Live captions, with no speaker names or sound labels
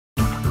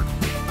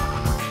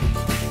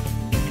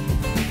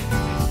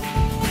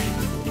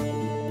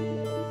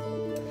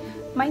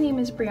My name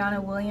is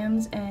Brianna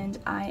Williams and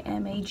I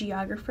am a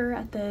geographer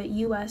at the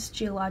U.S.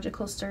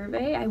 Geological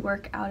Survey. I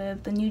work out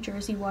of the New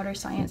Jersey Water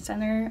Science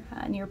Center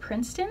near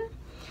Princeton.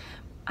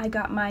 I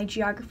got my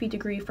geography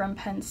degree from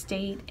Penn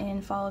State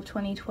in fall of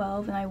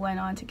 2012, and I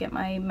went on to get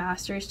my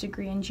master's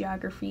degree in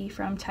geography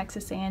from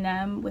Texas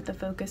A&M with a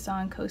focus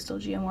on coastal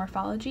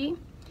geomorphology.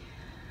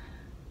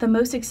 The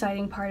most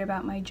exciting part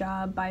about my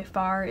job by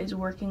far is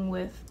working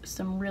with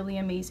some really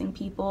amazing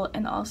people,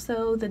 and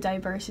also the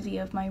diversity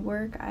of my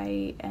work.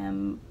 I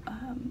am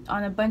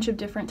on a bunch of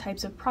different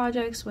types of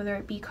projects, whether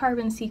it be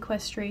carbon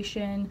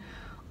sequestration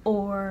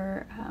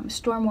or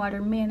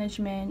stormwater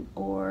management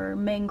or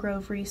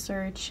mangrove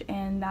research,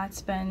 and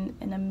that's been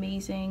an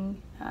amazing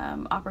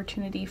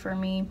opportunity for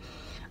me.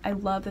 I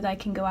love that I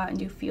can go out and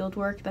do field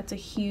work. That's a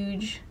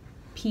huge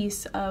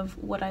piece of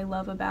what I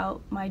love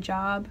about my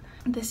job.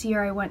 This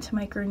year I went to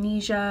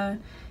Micronesia,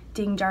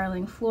 Ding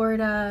Darling,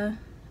 Florida,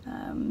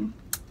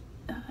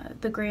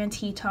 the Grand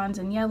Tetons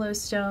in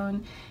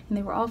Yellowstone, and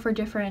they were all for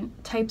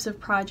different types of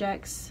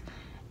projects,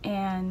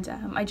 and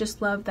I just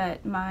love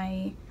that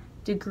my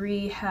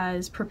degree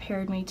has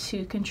prepared me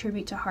to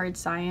contribute to hard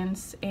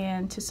science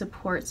and to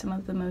support some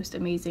of the most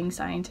amazing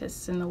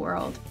scientists in the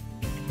world.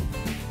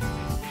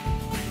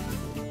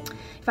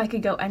 If I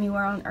could go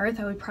anywhere on Earth,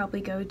 I would probably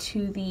go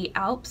to the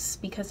Alps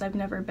because I've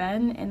never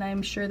been, and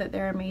I'm sure that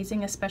they're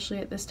amazing, especially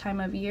at this time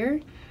of year.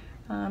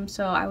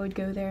 So I would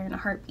go there in a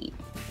heartbeat.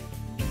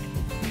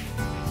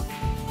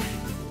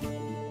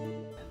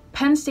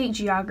 Penn State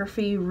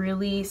geography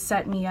really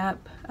set me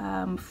up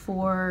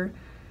for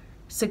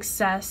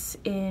success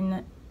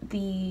in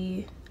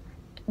the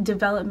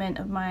development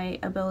of my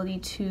ability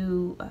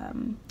to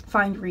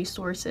find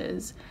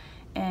resources,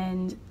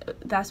 and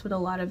that's what a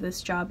lot of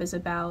this job is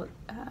about.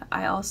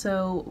 I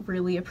also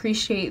really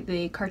appreciate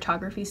the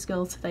cartography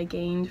skills that I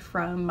gained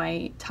from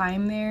my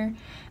time there,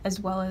 as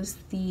well as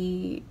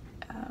the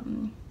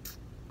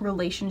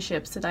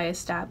relationships that I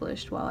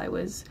established while I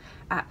was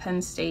at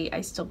Penn State.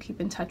 I still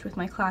keep in touch with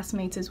my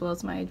classmates as well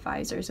as my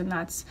advisors, and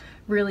that's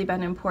really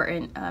been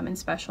important and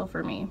special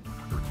for me.